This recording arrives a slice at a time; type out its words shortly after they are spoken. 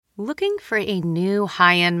Looking for a new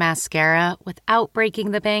high-end mascara without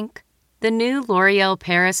breaking the bank? The new L'Oreal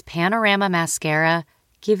Paris Panorama Mascara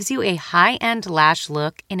gives you a high-end lash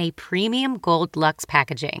look in a premium gold luxe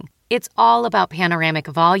packaging. It's all about panoramic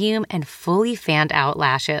volume and fully fanned-out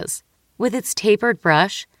lashes. With its tapered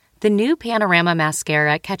brush, the new Panorama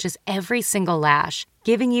Mascara catches every single lash,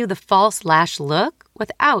 giving you the false lash look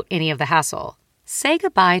without any of the hassle. Say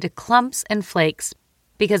goodbye to clumps and flakes,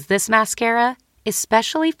 because this mascara is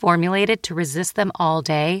specially formulated to resist them all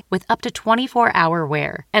day with up to 24-hour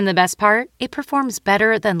wear. And the best part? It performs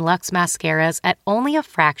better than Luxe mascaras at only a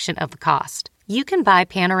fraction of the cost. You can buy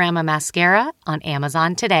Panorama Mascara on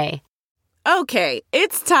Amazon today. Okay,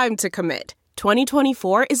 it's time to commit.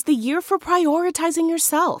 2024 is the year for prioritizing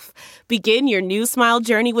yourself. Begin your new smile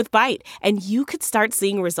journey with Byte, and you could start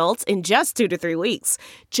seeing results in just 2 to 3 weeks.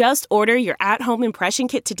 Just order your at-home impression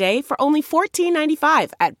kit today for only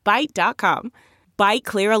 $14.95 at Byte.com. Byte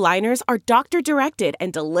Clear aligners are doctor-directed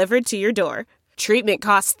and delivered to your door. Treatment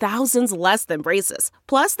costs thousands less than braces.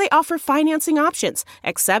 Plus, they offer financing options,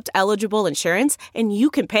 accept eligible insurance, and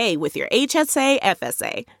you can pay with your HSA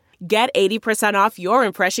FSA. Get 80% off your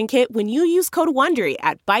impression kit when you use code WONDERY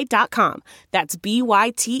at Byte.com. That's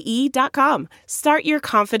BYTE.com. Start your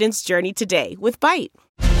confidence journey today with Byte.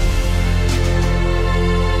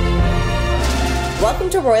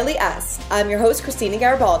 Welcome to Royally Us. I'm your host, Christina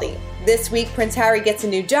Garibaldi. This week, Prince Harry gets a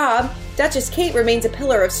new job, Duchess Kate remains a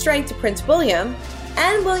pillar of strength to Prince William,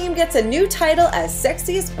 and William gets a new title as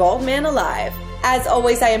sexiest bald man alive. As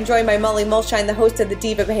always, I am joined by Molly Mulshine, the host of the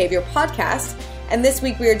Diva Behavior podcast. And this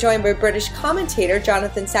week we are joined by British commentator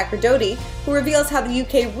Jonathan Sacerdoti, who reveals how the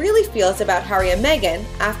UK really feels about Harry and Meghan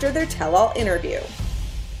after their tell-all interview.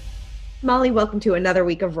 Molly, welcome to another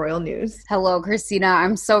week of Royal News. Hello, Christina.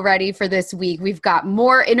 I'm so ready for this week. We've got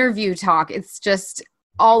more interview talk. It's just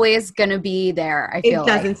always going to be there, I feel like.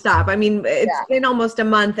 It doesn't stop. I mean, it's been almost a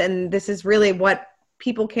month, and this is really what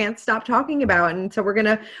people can't stop talking about. And so we're going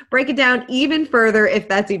to break it down even further if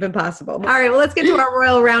that's even possible. All right, well, let's get to our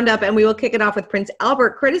royal roundup, and we will kick it off with Prince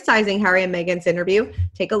Albert criticizing Harry and Meghan's interview.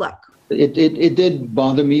 Take a look. It did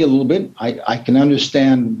bother me a little bit. I can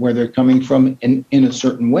understand where they're coming from in a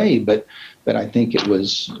certain way, but I think it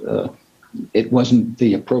wasn't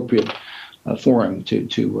the appropriate forum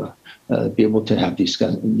to be able to have these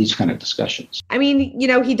kind of discussions. I mean,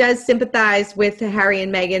 he does sympathize with Harry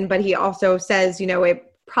and Meghan, but he also says,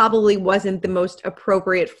 it probably wasn't the most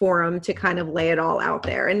appropriate forum to kind of lay it all out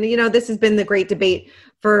there. And, this has been the great debate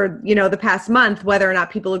for, the past month, whether or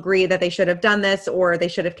not people agree that they should have done this or they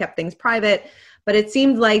should have kept things private. But it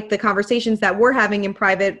seemed like the conversations that we're having in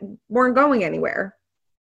private weren't going anywhere.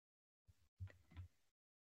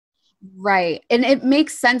 Right. And it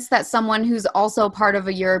makes sense that someone who's also part of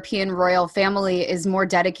a European royal family is more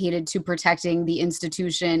dedicated to protecting the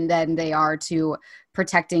institution than they are to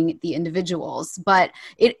protecting the individuals. But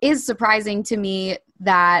it is surprising to me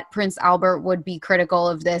that Prince Albert would be critical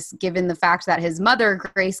of this, given the fact that his mother,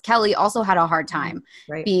 Grace Kelly, also had a hard time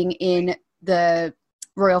being in the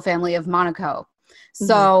royal family of Monaco.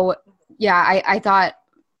 So, I thought,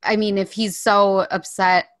 if he's so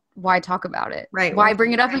upset, why talk about it? Right. Why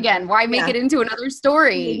bring it up again? Why make it into another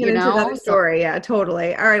story? Yeah,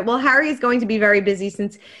 totally. All right. Well, Harry is going to be very busy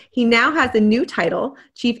since he now has a new title,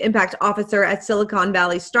 Chief Impact Officer at Silicon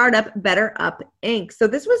Valley startup BetterUp Inc. So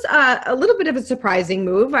this was a little bit of a surprising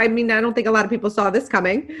move. I don't think a lot of people saw this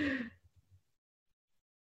coming.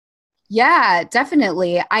 Yeah,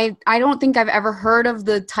 definitely. I don't think I've ever heard of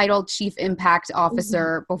the title Chief Impact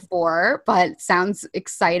Officer before, but sounds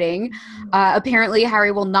exciting. Apparently,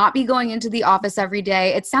 Harry will not be going into the office every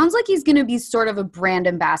day. It sounds like he's going to be sort of a brand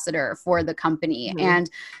ambassador for the company and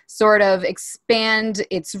sort of expand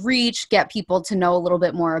its reach, get people to know a little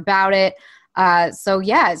bit more about it.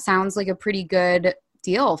 It sounds like a pretty good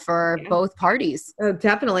deal for both parties. Oh,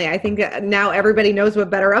 definitely. I think now everybody knows what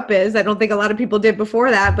BetterUp is. I don't think a lot of people did before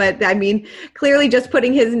that, but clearly just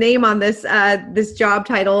putting his name on this job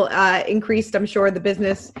title increased, I'm sure, the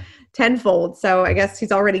business tenfold. So I guess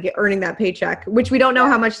he's already earning that paycheck, which we don't know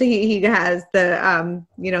how much he has. They're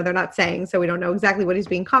not saying, so we don't know exactly what he's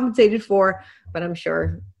being compensated for, but I'm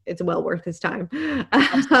sure it's well worth his time.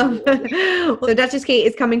 So Duchess Kate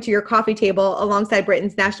is coming to your coffee table alongside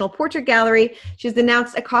Britain's National Portrait Gallery. She's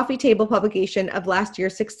announced a coffee table publication of last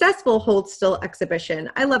year's successful Hold Still exhibition.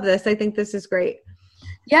 I love this. I think this is great.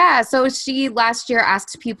 Yeah, so she last year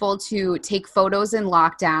asked people to take photos in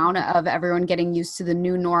lockdown of everyone getting used to the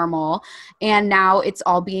new normal. And now it's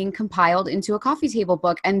all being compiled into a coffee table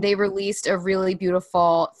book. And they released a really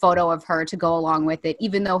beautiful photo of her to go along with it,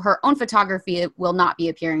 even though her own photography will not be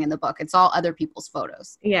appearing in the book. It's all other people's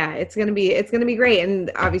photos. Yeah, it's gonna be great.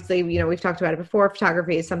 And obviously, you know, we've talked about it before.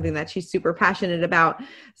 Photography is something that she's super passionate about.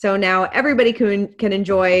 So now everybody can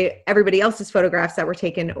enjoy everybody else's photographs that were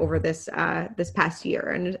taken over this past year.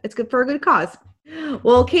 And it's good for a good cause.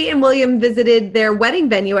 Well, Kate and William visited their wedding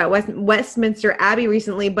venue at Westminster Abbey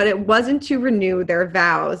recently, but it wasn't to renew their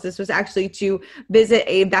vows. This was actually to visit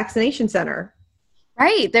a vaccination center.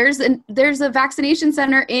 Right. There's a vaccination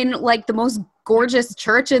center in like the most gorgeous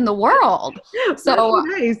church in the world. So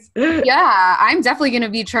nice. Yeah, I'm definitely going to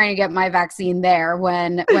be trying to get my vaccine there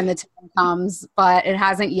when the time comes, but it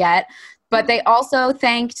hasn't yet. But they also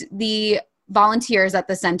thanked the volunteers at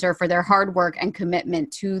the center for their hard work and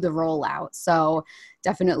commitment to the rollout. So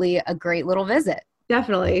definitely a great little visit.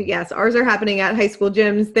 Definitely. Yes. Ours are happening at high school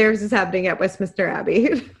gyms. Theirs is happening at Westminster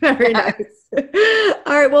Abbey. Very nice.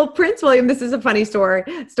 All right. Well, Prince William, this is a funny story,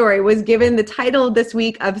 was given the title this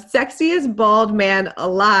week of Sexiest Bald Man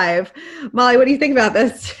Alive. Molly, what do you think about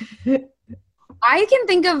this? I can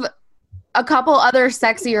think of a couple other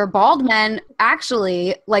sexier bald men,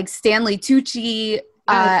 actually, like Stanley Tucci.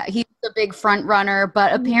 He's a big front runner,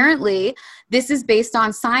 but apparently this is based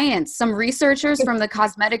on science. Some researchers from the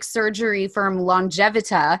cosmetic surgery firm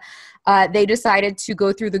Longevita, they decided to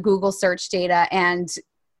go through the Google search data and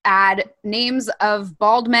add names of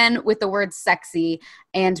bald men with the word sexy,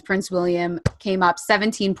 and Prince William came up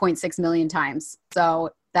 17.6 million times. So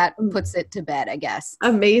that puts it to bed, I guess.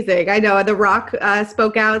 Amazing. I know The Rock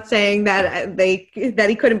spoke out saying that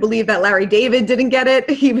he couldn't believe that Larry David didn't get it,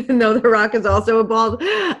 even though The Rock is also a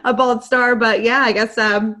bald star. But yeah, I guess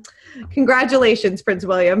congratulations, Prince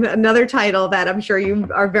William. Another title that I'm sure you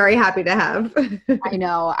are very happy to have. I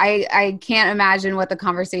know. I can't imagine what the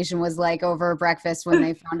conversation was like over breakfast when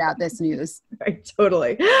they found out this news. Right,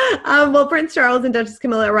 totally. Well, Prince Charles and Duchess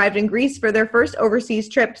Camilla arrived in Greece for their first overseas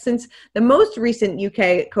trip since the most recent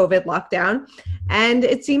UK COVID lockdown. And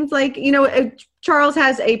it seems like, you know, Charles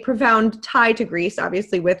has a profound tie to Greece,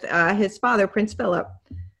 obviously, with his father, Prince Philip.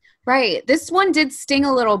 Right. This one did sting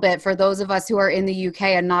a little bit for those of us who are in the UK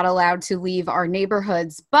and not allowed to leave our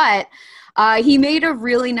neighborhoods, but he made a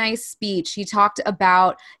really nice speech. He talked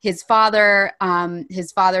about his father,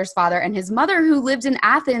 his father's father, and his mother who lived in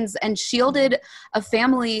Athens and shielded a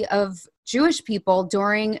family of Jewish people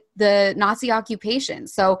during the Nazi occupation.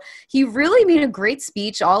 So he really made a great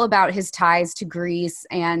speech all about his ties to Greece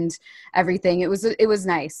and everything. It was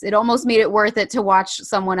nice. It almost made it worth it to watch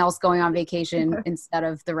someone else going on vacation instead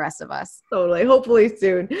of the rest of us. Totally. Hopefully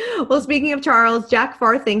soon. Well, speaking of Charles, Jack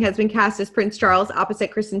Farthing has been cast as Prince Charles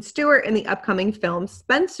opposite Kristen Stewart in the upcoming film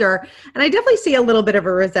Spencer. And I definitely see a little bit of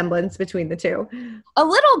a resemblance between the two. A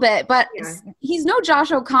little bit, but he's no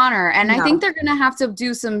Josh O'Connor. And I think they're going to have to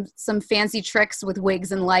do some fancy tricks with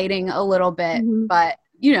wigs and lighting a little bit, but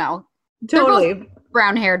you know, totally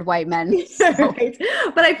brown-haired white men. So. Right.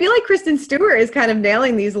 But I feel like Kristen Stewart is kind of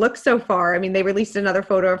nailing these looks so far. I mean, they released another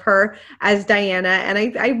photo of her as Diana, and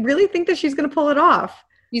I really think that she's going to pull it off.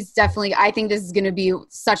 I think this is going to be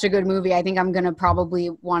such a good movie. I think I'm going to probably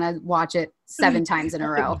want to watch it 7 times in a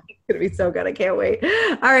row. It's going to be so good. I can't wait.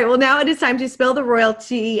 All right. Well, now it is time to spill the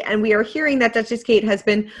royalty. And we are hearing that Duchess Kate has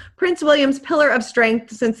been Prince William's pillar of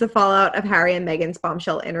strength since the fallout of Harry and Meghan's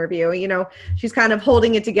bombshell interview. You know, she's kind of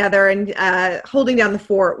holding it together and holding down the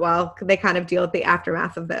fort while they kind of deal with the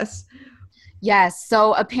aftermath of this. Yes.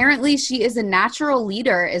 So apparently she is a natural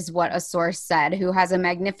leader, is what a source said, who has a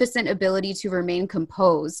magnificent ability to remain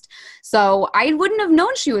composed. So I wouldn't have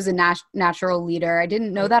known she was a natural leader. I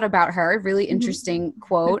didn't know that about her. Really interesting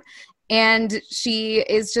quote. And she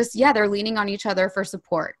is just, they're leaning on each other for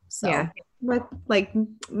support. So. Yeah. But like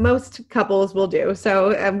most couples will do.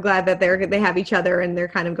 So I'm glad that they have each other and they're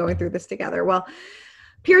kind of going through this together. Well,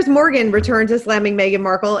 Piers Morgan returned to slamming Meghan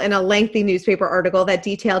Markle in a lengthy newspaper article that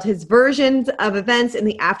detailed his versions of events in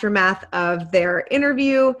the aftermath of their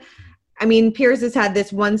interview. I mean, Piers has had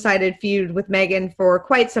this one-sided feud with Meghan for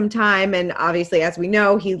quite some time. And obviously, as we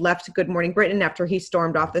know, he left Good Morning Britain after he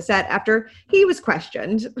stormed off the set after he was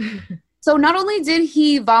questioned. So not only did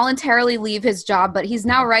he voluntarily leave his job, but he's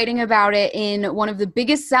now writing about it in one of the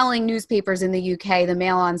biggest selling newspapers in the UK, the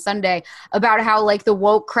Mail on Sunday, about how like the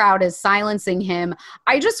woke crowd is silencing him.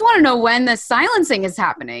 I just want to know when the silencing is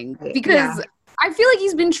happening, because I feel like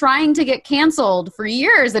he's been trying to get canceled for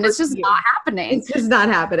years and it's just not happening. It's just not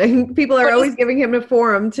happening. People are always giving him a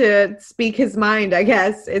forum to speak his mind, I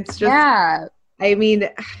guess. It's just, I mean,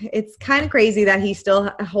 it's kind of crazy that he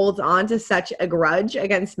still holds on to such a grudge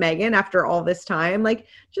against Meghan after all this time. Like,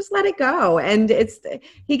 just let it go. And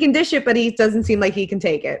he can dish it, but he doesn't seem like he can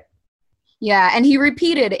take it. Yeah, and he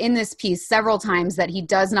repeated in this piece several times that he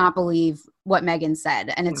does not believe what Meghan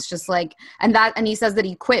said. And it's just like, and he says that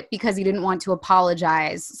he quit because he didn't want to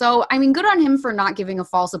apologize. So, I mean, good on him for not giving a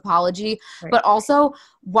false apology, right. But also,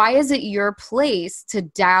 why is it your place to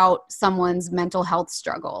doubt someone's mental health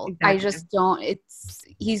struggle? Exactly. I just don't,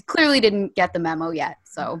 he clearly didn't get the memo yet.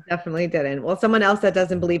 So definitely didn't. Well, someone else that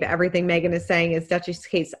doesn't believe everything Meghan is saying is Duchess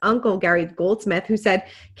Kate's uncle, Gary Goldsmith, who said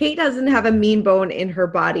Kate doesn't have a mean bone in her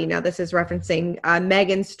body. Now, this is referencing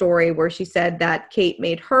Meghan's story where she said that Kate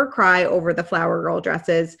made her cry over the flower girl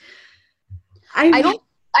dresses. I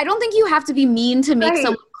don't think you have to be mean to make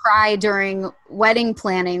someone cry during wedding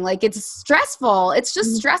planning. Like, it's stressful. It's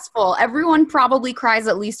just stressful. Everyone probably cries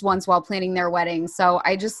at least once while planning their wedding. So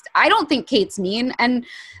I don't think Kate's mean. And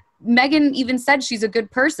Meghan even said she's a good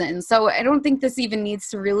person. So I don't think this even needs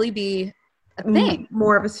to really be a thing.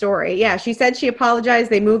 More of a story. Yeah. She said she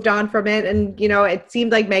apologized. They moved on from it. And, it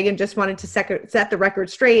seemed like Meghan just wanted to set the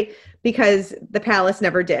record straight because the palace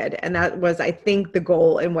never did. And that was, I think, the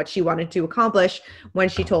goal and what she wanted to accomplish when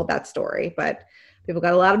she told that story. But people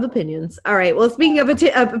got a lot of opinions. All right. Well, speaking of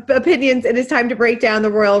opinions, it is time to break down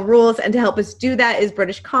the royal rules. And to help us do that is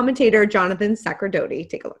British commentator Jonathan Sacerdoti.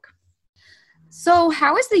 Take a look. So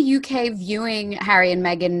how is the UK viewing Harry and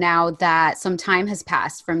Meghan now that some time has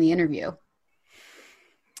passed from the interview?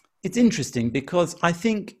 It's interesting because I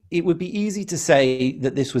think it would be easy to say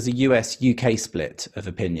that this was a US-UK split of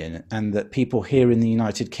opinion and that people here in the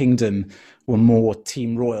United Kingdom were more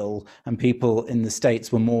Team Royal and people in the States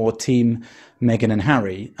were more Team Meghan and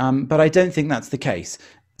Harry. But I don't think that's the case.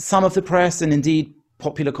 Some of the press and indeed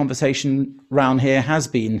popular conversation around here has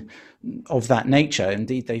been of that nature.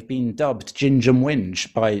 Indeed, they've been dubbed Ginge and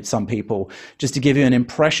Whinge by some people, just to give you an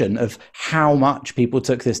impression of how much people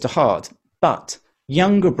took this to heart. But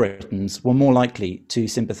younger Britons were more likely to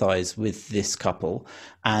sympathise with this couple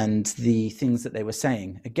and the things that they were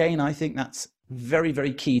saying. Again, I think that's very,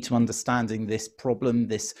 very key to understanding this problem,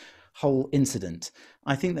 this whole incident.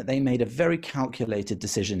 I think that they made a very calculated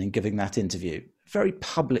decision in giving that interview. Very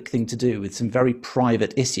public thing to do with some very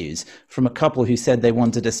private issues from a couple who said they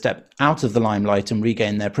wanted to step out of the limelight and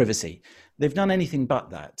regain their privacy. They've done anything but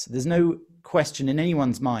that. There's no question in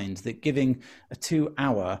anyone's mind that giving a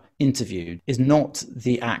 2-hour interview is not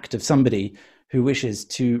the act of somebody who wishes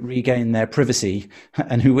to regain their privacy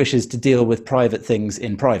and who wishes to deal with private things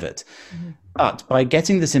in private. Mm-hmm. But by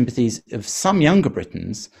getting the sympathies of some younger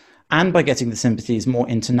Britons and by getting the sympathies more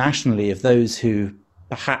internationally of those who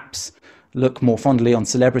perhaps look more fondly on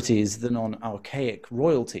celebrities than on archaic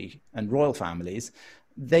royalty and royal families,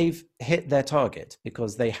 they've hit their target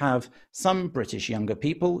because they have some British younger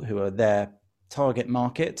people who are their target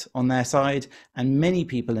market on their side and many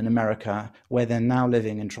people in America where they're now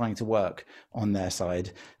living and trying to work on their side.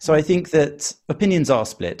 So I think that opinions are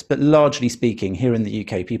split, but largely speaking, here in the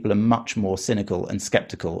UK, people are much more cynical and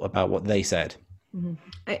skeptical about what they said. Mm-hmm.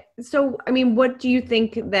 So, what do you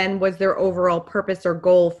think then was their overall purpose or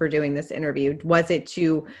goal for doing this interview? Was it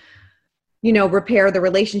to, repair the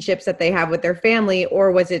relationships that they have with their family,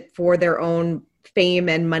 or was it for their own fame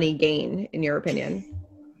and money gain, in your opinion?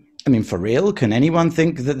 For real, can anyone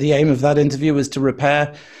think that the aim of that interview was to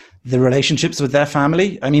repair the relationships with their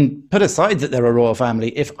family? Put aside that they're a royal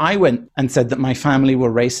family. If I went and said that my family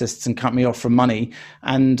were racists and cut me off from money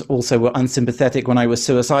and also were unsympathetic when I was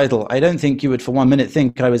suicidal, I don't think you would for 1 minute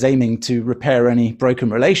think I was aiming to repair any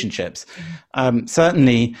broken relationships.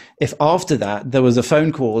 Certainly, if after that there was a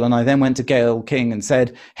phone call and I then went to Gayle King and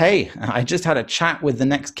said, hey, I just had a chat with the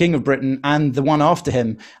next King of Britain and the one after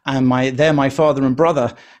him, and they're my father and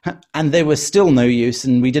brother, and they were still no use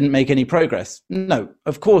and we didn't make any progress. No,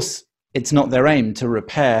 of course, it's not their aim to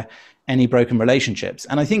repair any broken relationships.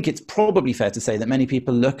 And I think it's probably fair to say that many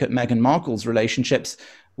people look at Meghan Markle's relationships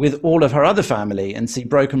with all of her other family and see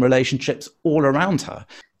broken relationships all around her.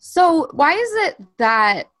 So why is it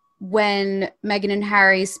that when Meghan and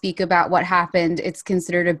Harry speak about what happened, it's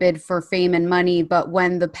considered a bid for fame and money, but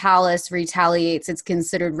when the palace retaliates, it's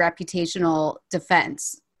considered reputational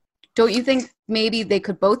defense? Don't you think maybe they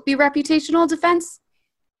could both be reputational defense?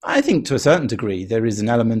 I think to a certain degree there is an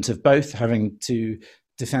element of both having to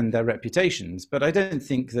defend their reputations, but I don't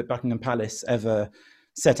think that Buckingham Palace ever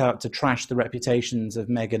set out to trash the reputations of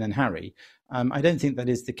Meghan and Harry. I don't think that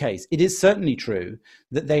is the case. It is certainly true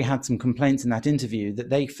that they had some complaints in that interview that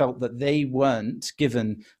they felt that they weren't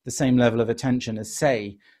given the same level of attention as,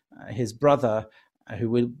 say, his brother who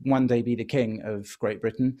will one day be the King of Great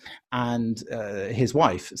Britain, and his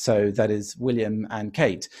wife. So that is William and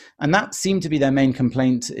Kate. And that seemed to be their main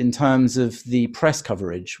complaint in terms of the press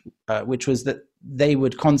coverage, which was that they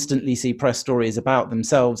would constantly see press stories about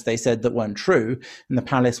themselves, they said, that weren't true, and the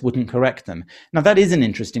palace wouldn't correct them. Now, that is an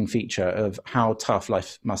interesting feature of how tough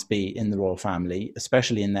life must be in the royal family,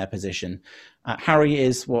 especially in their position. Harry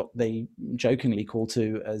is what they jokingly call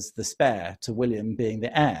to as the spare to William being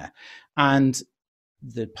the heir. And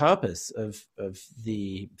the purpose of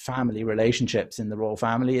the family relationships in the royal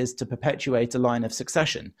family is to perpetuate a line of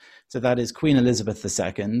succession. So that is Queen Elizabeth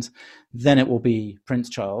II, then it will be Prince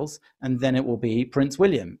Charles, and then it will be Prince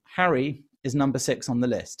William. Harry is number 6 on the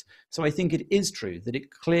list. So I think it is true that it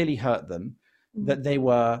clearly hurt them that they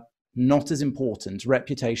were not as important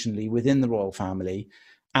reputationally within the royal family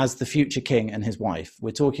as the future king and his wife.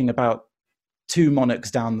 We're talking about 2 monarchs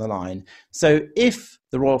down the line. So if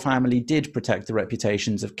the royal family did protect the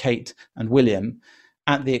reputations of Kate and William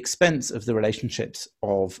at the expense of the relationships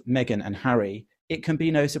of Meghan and Harry, it can be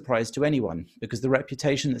no surprise to anyone, because the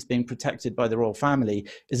reputation that's being protected by the royal family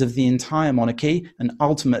is of the entire monarchy and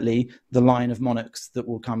ultimately the line of monarchs that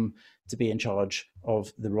will come to be in charge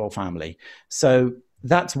of the royal family. So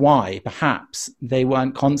that's why perhaps they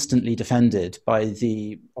weren't constantly defended by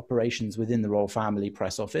the operations within the royal family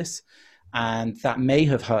press office. And that may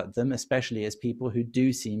have hurt them, especially as people who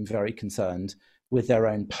do seem very concerned with their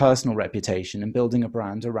own personal reputation and building a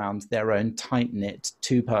brand around their own tight-knit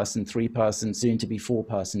 2-person, 3-person, soon-to-be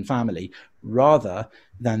 4-person family, rather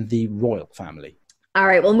than the royal family. All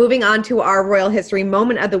right, well, moving on to our royal history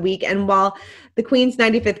moment of the week. And while the Queen's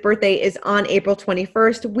 95th birthday is on April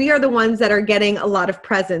 21st, we are the ones that are getting a lot of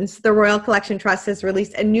presents. The Royal Collection Trust has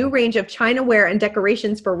released a new range of chinaware and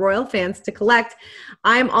decorations for royal fans to collect.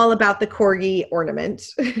 I'm all about the corgi ornament.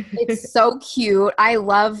 It's so cute. I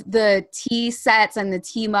love the tea sets and the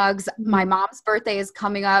tea mugs. My mom's birthday is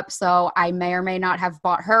coming up, so I may or may not have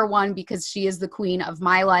bought her one because she is the queen of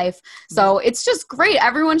my life. So it's just great.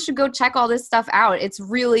 Everyone should go check all this stuff out. It's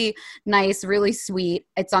really nice, really sweet.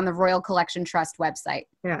 It's on the Royal Collection Trust website.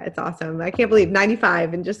 Yeah, it's awesome. I can't believe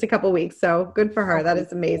 95 in just a couple weeks. So good for her. That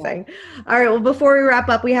is amazing. All right. Well, before we wrap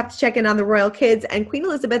up, we have to check in on the royal kids. And Queen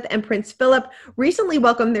Elizabeth and Prince Philip recently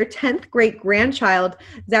welcomed their 10th great-grandchild.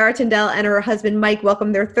 Zara Tindall and her husband Mike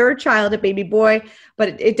welcomed their 3rd child, a baby boy.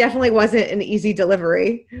 But it definitely wasn't an easy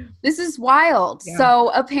delivery. This is wild. Yeah.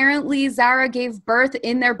 So apparently Zara gave birth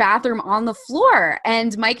in their bathroom on the floor.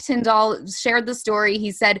 And Mike Tindall shared the story.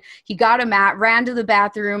 He said he got a mat, ran to the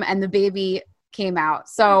bathroom, and the baby came out.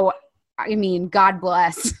 So, I mean, God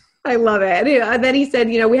bless. I love it. And then he said,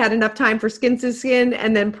 we had enough time for skin to skin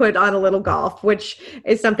and then put on a little golf, which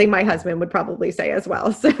is something my husband would probably say as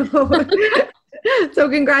well. So so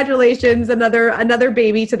congratulations, another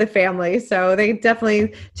baby to the family. So they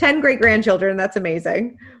definitely 10 great grandchildren. That's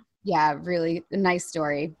amazing. Yeah, really a nice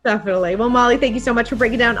story. Definitely. Well, Molly, thank you so much for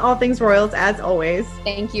breaking down all things royals as always.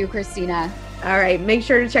 Thank you, Christina. All right. Make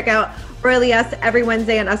sure to check out Royally Us every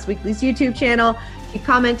Wednesday on Us Weekly's YouTube channel. Keep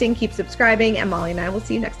commenting, keep subscribing, and Molly and I will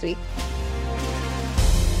see you next week.